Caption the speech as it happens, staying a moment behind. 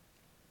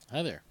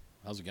Hi there.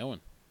 How's it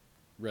going?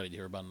 Ready to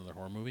hear about another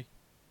horror movie?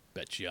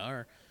 Bet you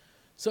are.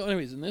 So,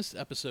 anyways, in this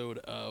episode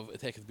of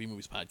Attack of the B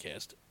Movies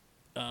podcast,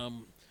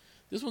 um,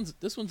 this one's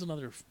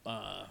another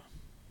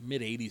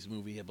mid '80s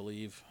movie, I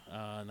believe,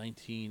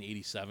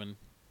 1987,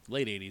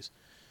 late '80s.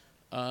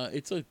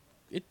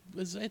 It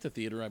was at the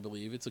theater, I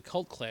believe. It's a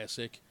cult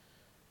classic.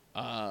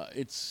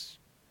 It's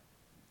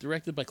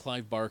directed by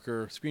Clive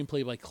Barker,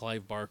 screenplay by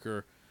Clive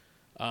Barker.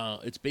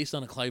 It's based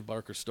on a Clive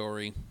Barker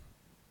story.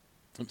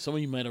 Some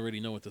of you might already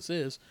know what this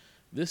is.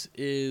 This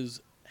is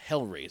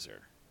Hellraiser.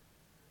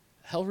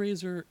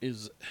 Hellraiser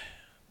is.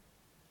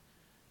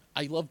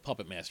 I love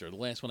Puppet Master, the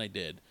last one I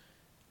did.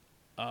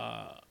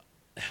 Uh,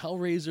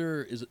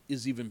 Hellraiser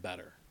is even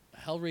better.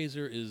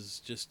 Hellraiser is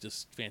just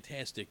this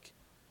fantastic,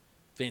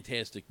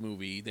 fantastic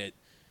movie that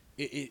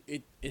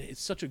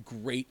it's such a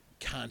great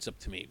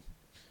concept to me.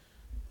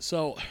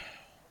 So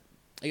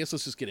I guess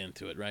let's just get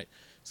into it, right?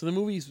 So the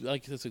movie's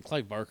like I said,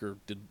 Clive Barker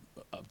did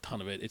a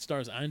ton of it. It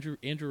stars Andrew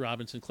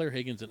Robinson, Claire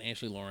Higgins, and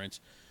Ashley Lawrence.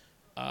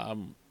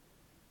 Um,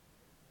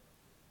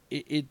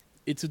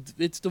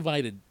 it's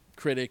divided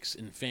critics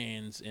and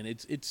fans, and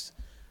it's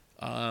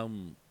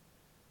um,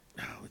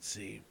 let's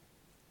see.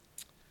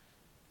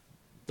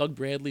 Doug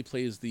Bradley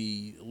plays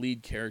the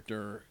lead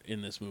character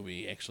in this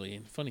movie, actually,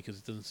 and funny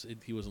because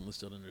he wasn't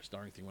listed under a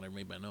starring thing when I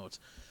made my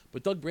notes.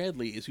 But Doug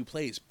Bradley is who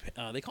plays.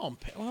 They call him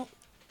well,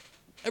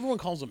 everyone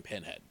calls him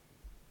Pinhead,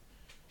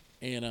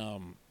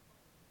 and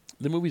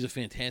the movie's a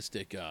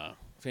fantastic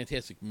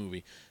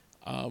movie.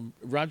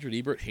 Roger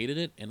Ebert hated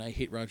it, and I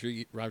hate Roger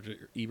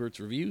Ebert's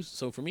reviews.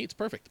 So for me, it's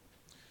perfect.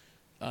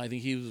 I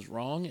think he was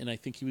wrong, and I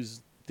think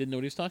didn't know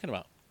what he was talking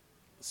about.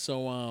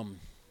 So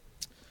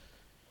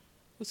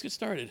let's get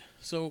started.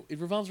 So it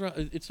revolves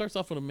around. It starts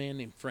off with a man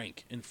named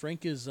Frank, and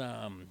Frank is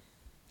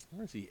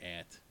where is he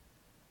at?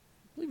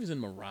 I believe he's in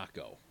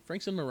Morocco.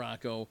 Frank's in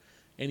Morocco,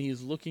 and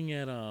he's looking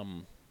at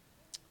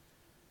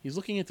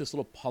this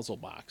little puzzle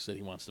box that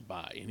he wants to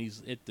buy, and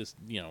he's at this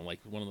like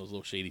one of those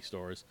little shady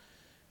stores,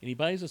 and he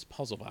buys this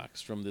puzzle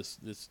box from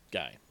this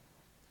guy.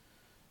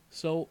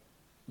 So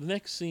the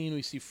next scene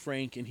we see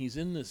Frank, and he's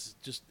in this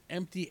just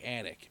empty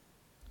attic,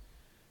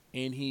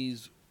 and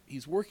he's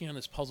working on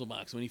this puzzle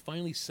box. When he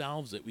finally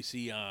solves it, we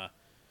see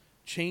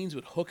chains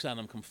with hooks on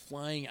them come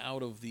flying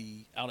out of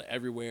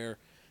everywhere.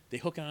 They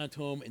hook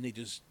onto him, and they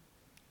just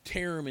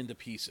tear him into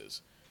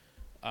pieces.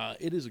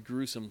 It is a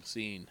gruesome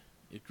scene.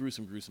 A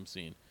gruesome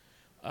scene.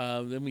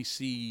 Then we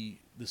see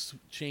the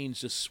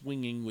chains just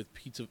swinging with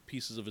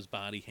pieces of his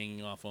body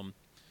hanging off him,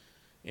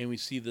 and we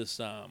see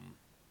this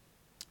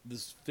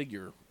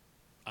figure,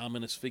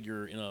 ominous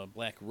figure in a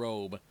black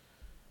robe.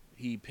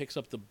 He picks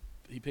up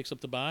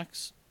the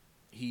box,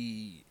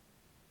 he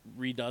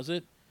redoes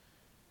it,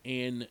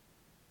 and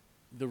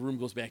the room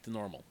goes back to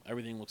normal.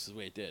 Everything looks the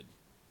way it did.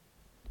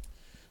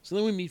 So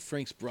then we meet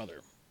Frank's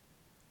brother.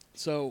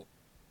 So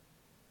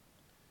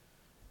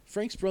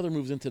Frank's brother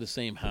moves into the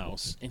same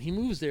house, and he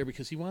moves there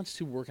because he wants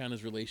to work on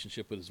his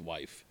relationship with his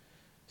wife.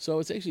 So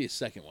it's actually his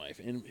second wife,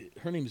 and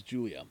her name's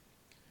Julia.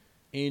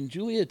 And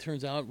Julia, it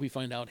turns out, we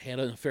find out, had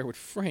an affair with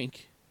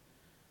Frank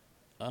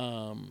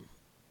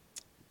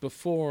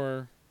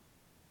before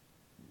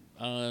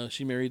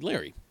she married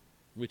Larry,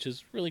 which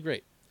is really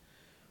great.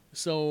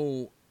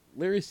 So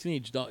Larry's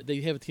teenage daughter,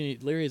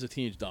 Larry has a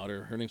teenage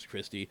daughter. Her name's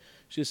Christy.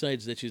 She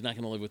decides that she's not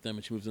going to live with them,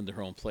 and she moves into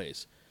her own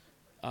place,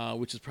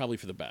 which is probably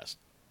for the best.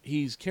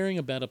 He's carrying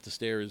a bed up the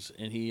stairs,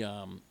 and he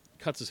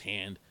cuts his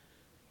hand,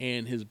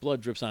 and his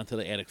blood drips onto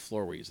the attic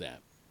floor where he's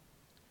at.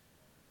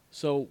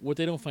 So what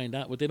they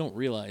don't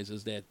realize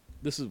is that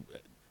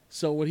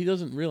what he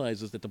doesn't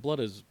realize is that the blood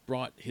has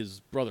brought his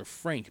brother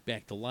Frank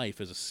back to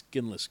life as a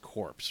skinless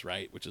corpse,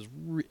 right? Which is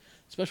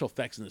special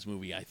effects in this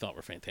movie I thought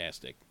were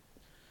fantastic.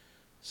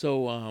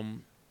 So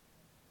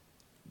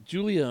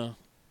Julia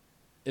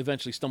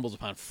eventually stumbles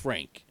upon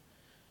Frank,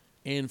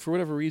 and for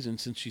whatever reason,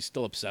 since she's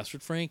still obsessed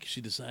with Frank, she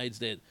decides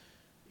that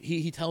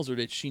he tells her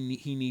that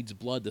he needs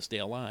blood to stay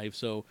alive.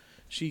 So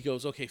she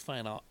goes, okay,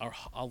 fine,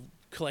 I'll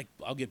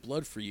get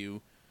blood for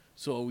you,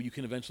 so you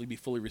can eventually be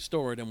fully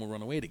restored, and we'll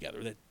run away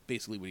together. That's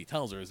basically what he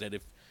tells her, is that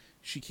if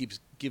she keeps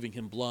giving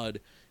him blood,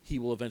 he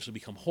will eventually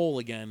become whole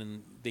again,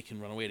 and they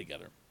can run away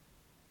together.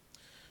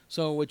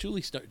 So what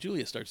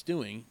Julia starts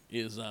doing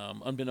is,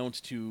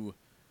 unbeknownst to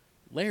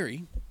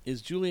Larry,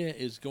 is Julia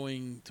is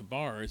going to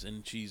bars,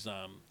 and she's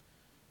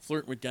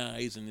flirting with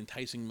guys and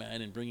enticing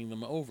men and bringing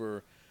them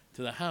over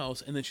to the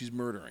house, and then she's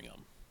murdering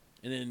them.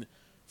 And then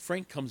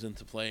Frank comes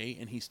into play,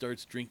 and he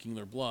starts drinking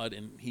their blood,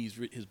 and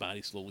his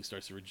body slowly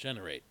starts to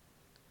regenerate.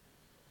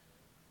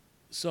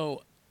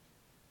 So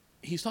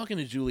he's talking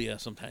to Julia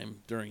sometime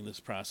during this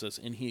process,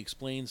 and he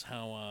explains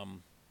how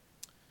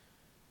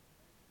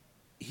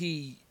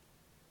he,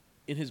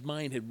 in his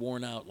mind, had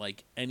worn out,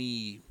 like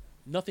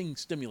nothing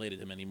stimulated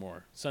him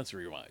anymore,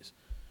 sensory-wise.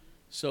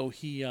 So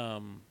he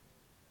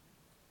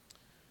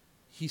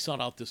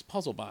sought out this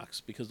puzzle box,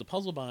 because the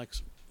puzzle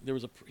box,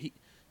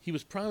 he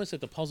was promised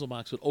that the puzzle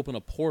box would open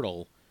a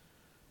portal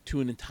to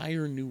an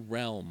entire new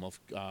realm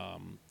of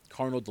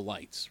carnal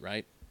delights,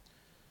 right?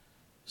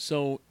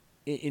 So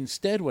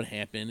Instead, what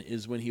happened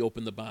is when he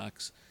opened the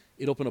box,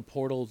 it opened a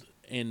portal,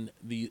 and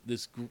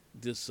this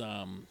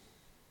I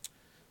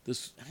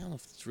don't know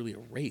if it's really a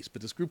race,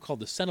 but this group called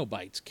the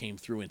Cenobites came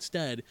through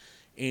instead,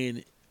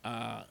 and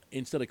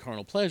instead of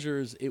carnal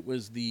pleasures, it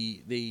was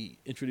they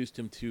introduced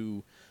him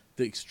to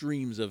the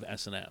extremes of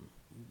S&M,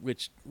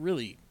 which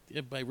really,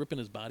 by ripping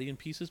his body in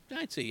pieces,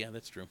 I'd say, yeah,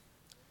 that's true.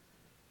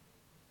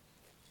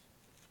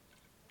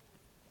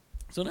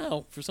 So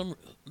now,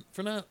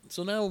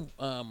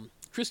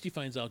 Christy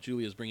finds out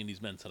Julia's bringing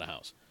these men to the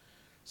house.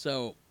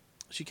 So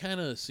she kind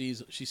of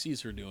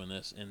sees her doing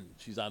this, and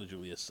she's out of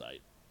Julia's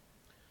sight,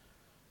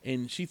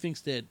 and she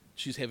thinks that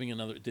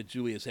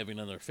Julia's having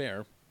another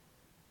affair.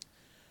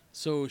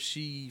 So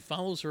she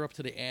follows her up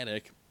to the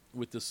attic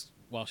with this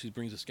while she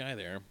brings this guy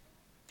there,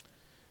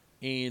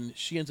 and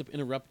she ends up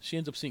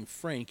seeing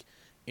Frank,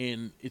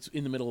 and it's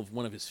in the middle of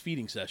one of his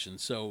feeding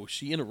sessions. So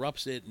she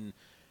interrupts it, and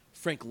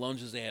Frank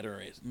lunges at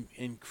her,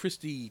 and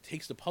Christy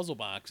takes the puzzle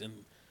box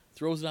and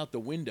throws it out the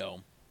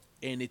window,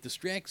 and it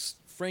distracts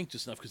Frank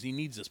just enough because he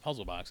needs this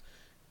puzzle box.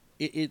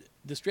 It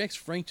distracts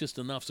Frank just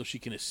enough so she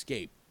can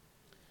escape.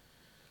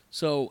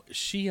 So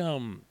she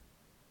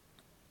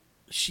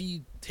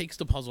takes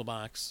the puzzle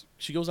box.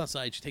 She goes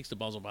outside. She takes the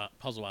puzzle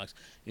box,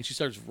 and she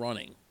starts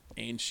running.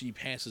 And she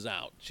passes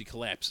out. She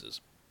collapses.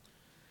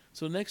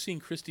 So the next scene,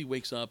 Christy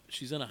wakes up.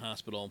 She's in a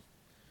hospital,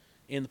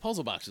 and the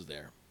puzzle box is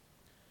there.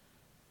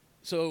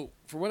 So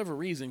for whatever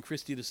reason,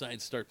 Christy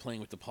decides to start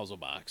playing with the puzzle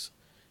box,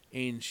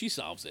 and she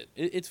solves it.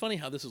 It's funny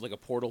how this is like a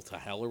portal to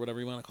hell or whatever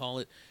you want to call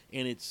it,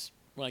 and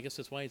I guess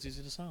that's why it's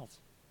easy to solve.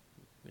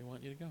 They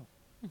want you to go.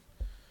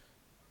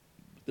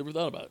 Never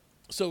thought about it.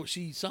 So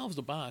she solves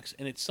the box,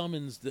 and it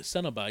summons the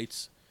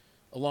Cenobites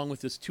along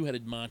with this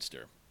two-headed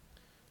monster.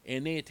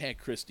 And they attack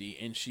Christy,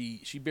 and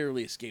she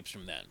barely escapes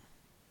from that.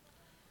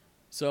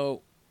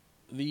 So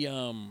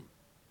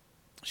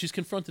she's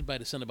confronted by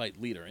the Cenobite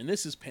leader, and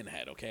this is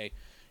Pinhead, okay?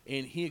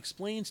 And he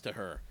explains to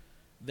her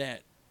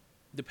that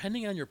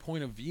depending on your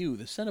point of view,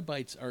 the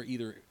Cenobites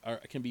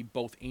can be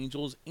both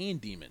angels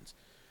and demons.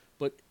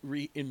 But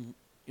in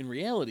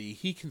reality,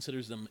 he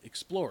considers them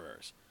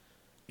explorers.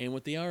 And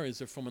what they are is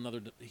they're from another.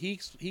 He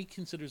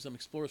considers them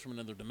explorers from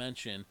another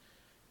dimension,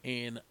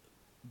 and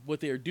what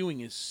they are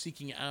doing is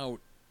seeking out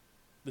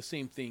the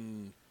same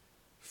thing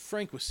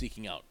Frank was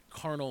seeking out: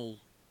 carnal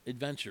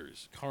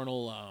adventures,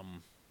 carnal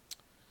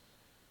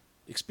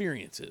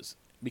experiences.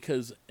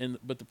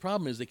 But the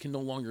problem is they can no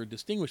longer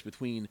distinguish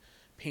between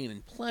pain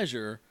and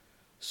pleasure,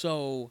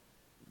 so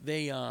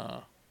they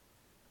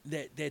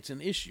that's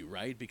an issue,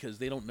 right? Because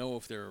they don't know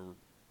if they're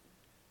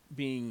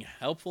being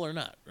helpful or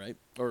not, right?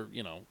 Or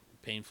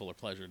painful or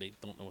pleasure. They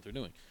don't know what they're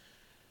doing.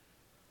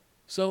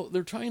 So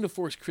they're trying to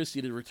force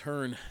Christy to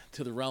return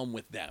to the realm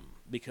with them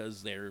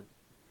because they're,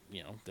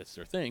 that's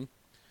their thing.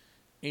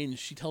 And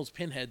she tells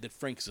Pinhead that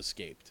Frank's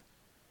escaped.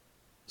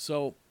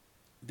 So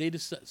they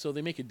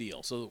make a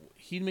deal. So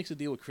he makes a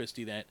deal with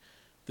Christy that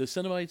the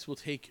Cenobites will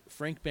take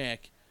Frank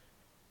back,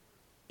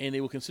 and they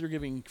will consider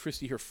giving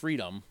Christy her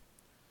freedom,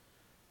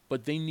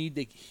 but they need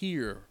to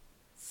hear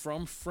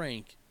from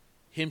Frank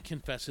him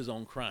confess his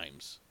own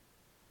crimes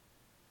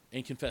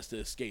and confess to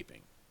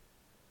escaping.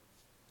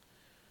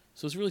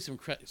 So there's really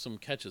some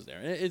catches there.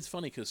 And it's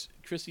funny because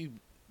Christy,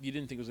 you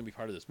didn't think it was going to be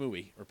part of this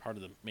movie or part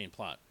of the main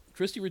plot.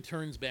 Christy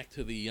returns back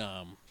to the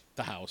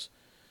house,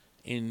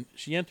 and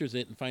she enters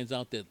it and finds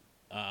out that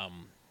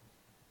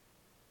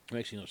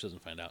actually, no, she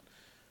doesn't find out.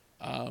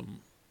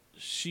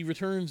 She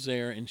returns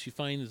there and she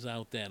finds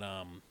out that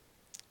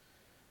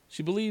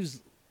she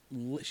believes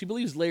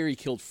Larry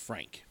killed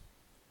Frank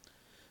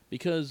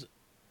because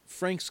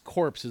Frank's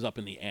corpse is up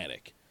in the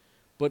attic.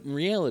 But in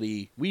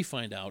reality, we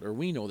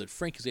know that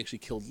Frank has actually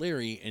killed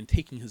Larry and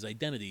taking his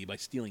identity by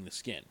stealing the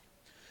skin.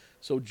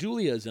 So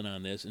Julia is in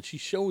on this, and she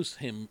shows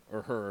him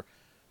or her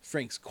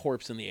Frank's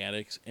corpse in the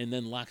attic and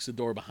then locks the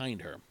door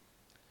behind her.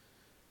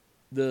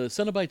 The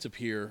Cenobites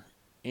appear,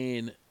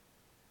 and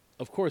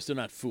of course they're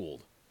not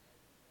fooled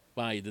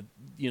by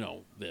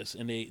this,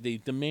 and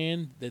they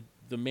demand that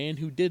the man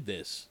who did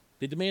this.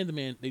 They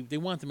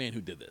want the man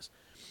who did this.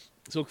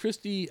 So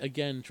Christy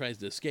again tries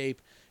to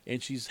escape,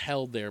 and she's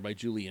held there by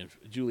Julia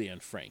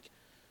and Frank.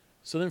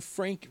 So then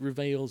Frank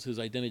reveals his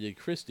identity to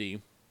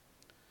Christy,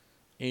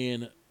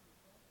 and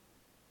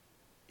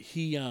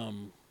he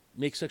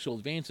makes sexual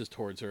advances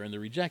towards her, and they're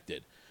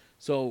rejected.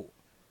 So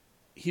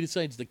he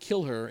decides to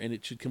kill her, and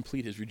it should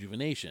complete his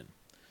rejuvenation.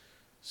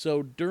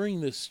 So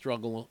during this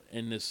struggle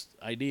and this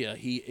idea,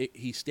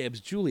 he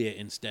stabs Julia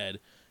instead,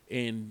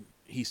 and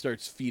he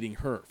starts feeding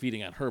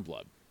on her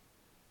blood.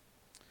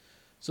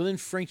 So then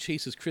Frank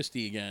chases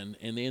Christy again,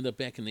 and they end up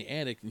back in the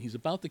attic, and he's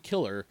about to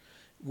kill her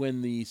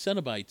when the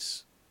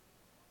Cenobites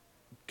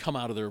come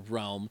out of their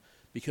realm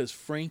because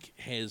Frank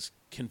has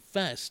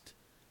confessed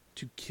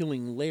to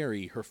killing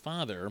Larry, her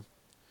father,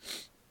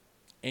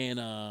 and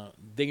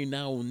they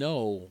now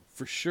know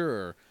for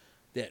sure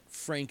that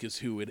Frank is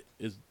who it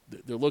is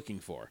they're looking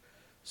for.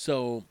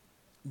 So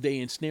they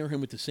ensnare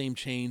him with the same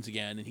chains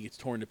again, and he gets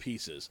torn to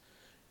pieces.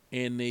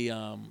 And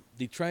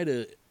they try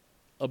to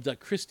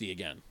abduct Christy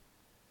again.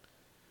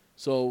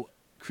 So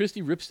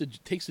Christy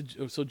takes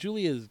the so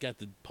Julia's got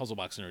the puzzle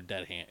box in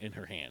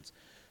her hands.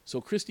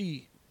 So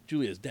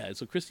Julia's dead.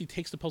 So Christy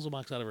takes the puzzle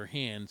box out of her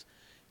hands,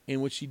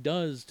 and what she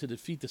does to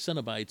defeat the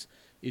Cenobites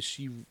is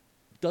she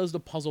does the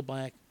puzzle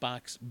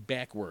box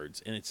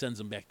backwards, and it sends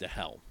them back to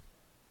hell.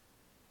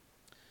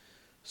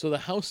 So the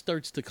house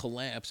starts to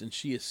collapse, and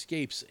she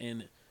escapes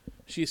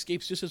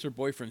just as her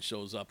boyfriend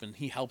shows up, and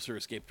he helps her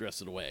escape the rest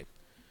of the way.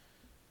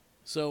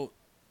 So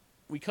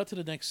we cut to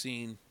the next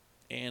scene,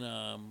 and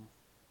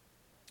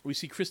we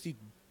see Christy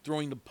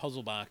throwing the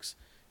puzzle box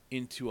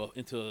into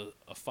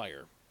a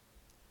fire,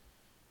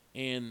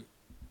 and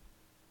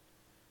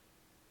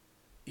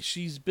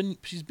she's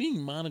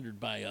being monitored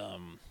by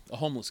a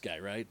homeless guy,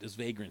 right? This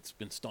vagrant's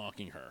been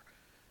stalking her,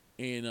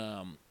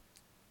 and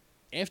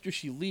after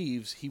she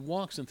leaves, he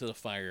walks into the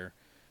fire.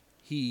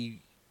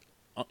 He,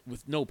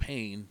 with no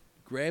pain,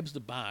 grabs the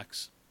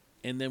box,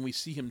 and then we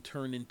see him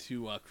turn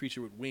into a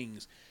creature with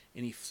wings,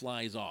 and he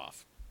flies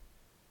off.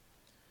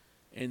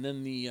 And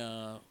then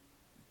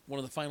one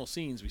of the final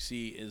scenes we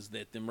see is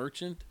that the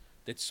merchant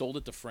that sold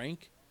it to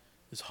Frank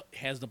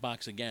has the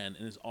box again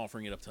and is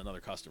offering it up to another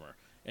customer,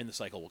 and the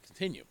cycle will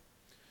continue.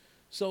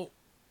 So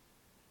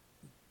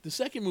the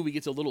second movie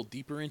gets a little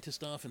deeper into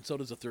stuff, and so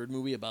does the third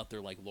movie about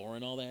their lore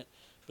and all that.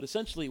 But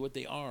essentially, what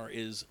they are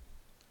is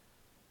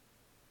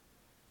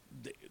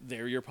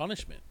they're your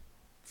punishment.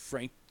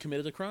 Frank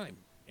committed a crime,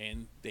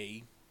 and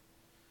they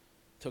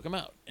took him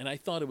out. And I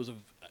thought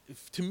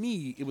to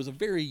me, it was a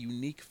very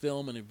unique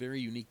film and a very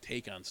unique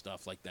take on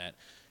stuff like that.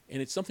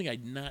 And it's something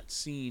I'd not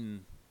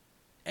seen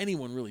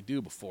anyone really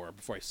do before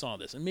I saw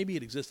this. And maybe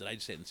it existed, I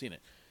just hadn't seen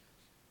it.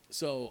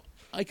 So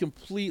I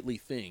completely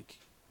think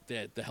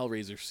that the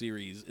Hellraiser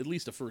series, at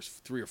least the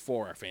first 3 or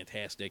 4, are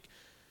fantastic.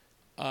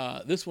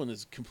 This one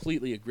is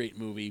completely a great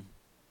movie.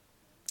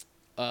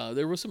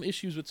 There were some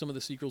issues with some of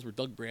the sequels where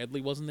Doug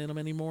Bradley wasn't in them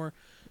anymore,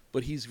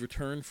 but he's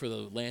returned for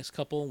the last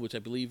couple, which I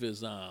believe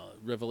is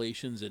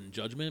Revelations and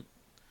Judgment,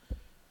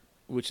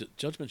 which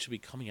Judgment should be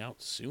coming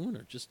out soon,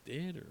 or just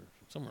did, or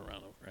somewhere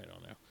around right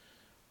on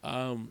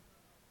now.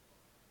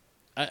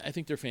 I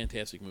think they're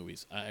fantastic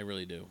movies. I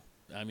really do.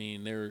 I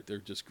mean, they're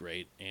just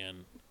great,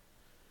 and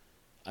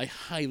I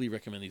highly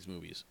recommend these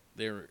movies.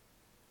 They're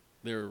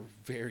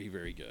very,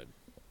 very good.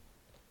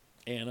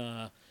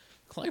 And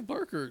Clive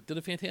Barker did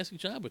a fantastic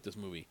job with this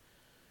movie.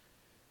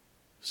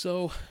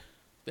 So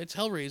that's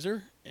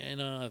Hellraiser,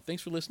 and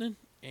thanks for listening,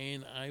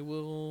 and I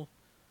will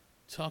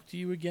talk to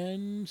you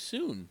again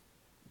soon.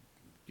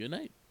 Good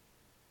night.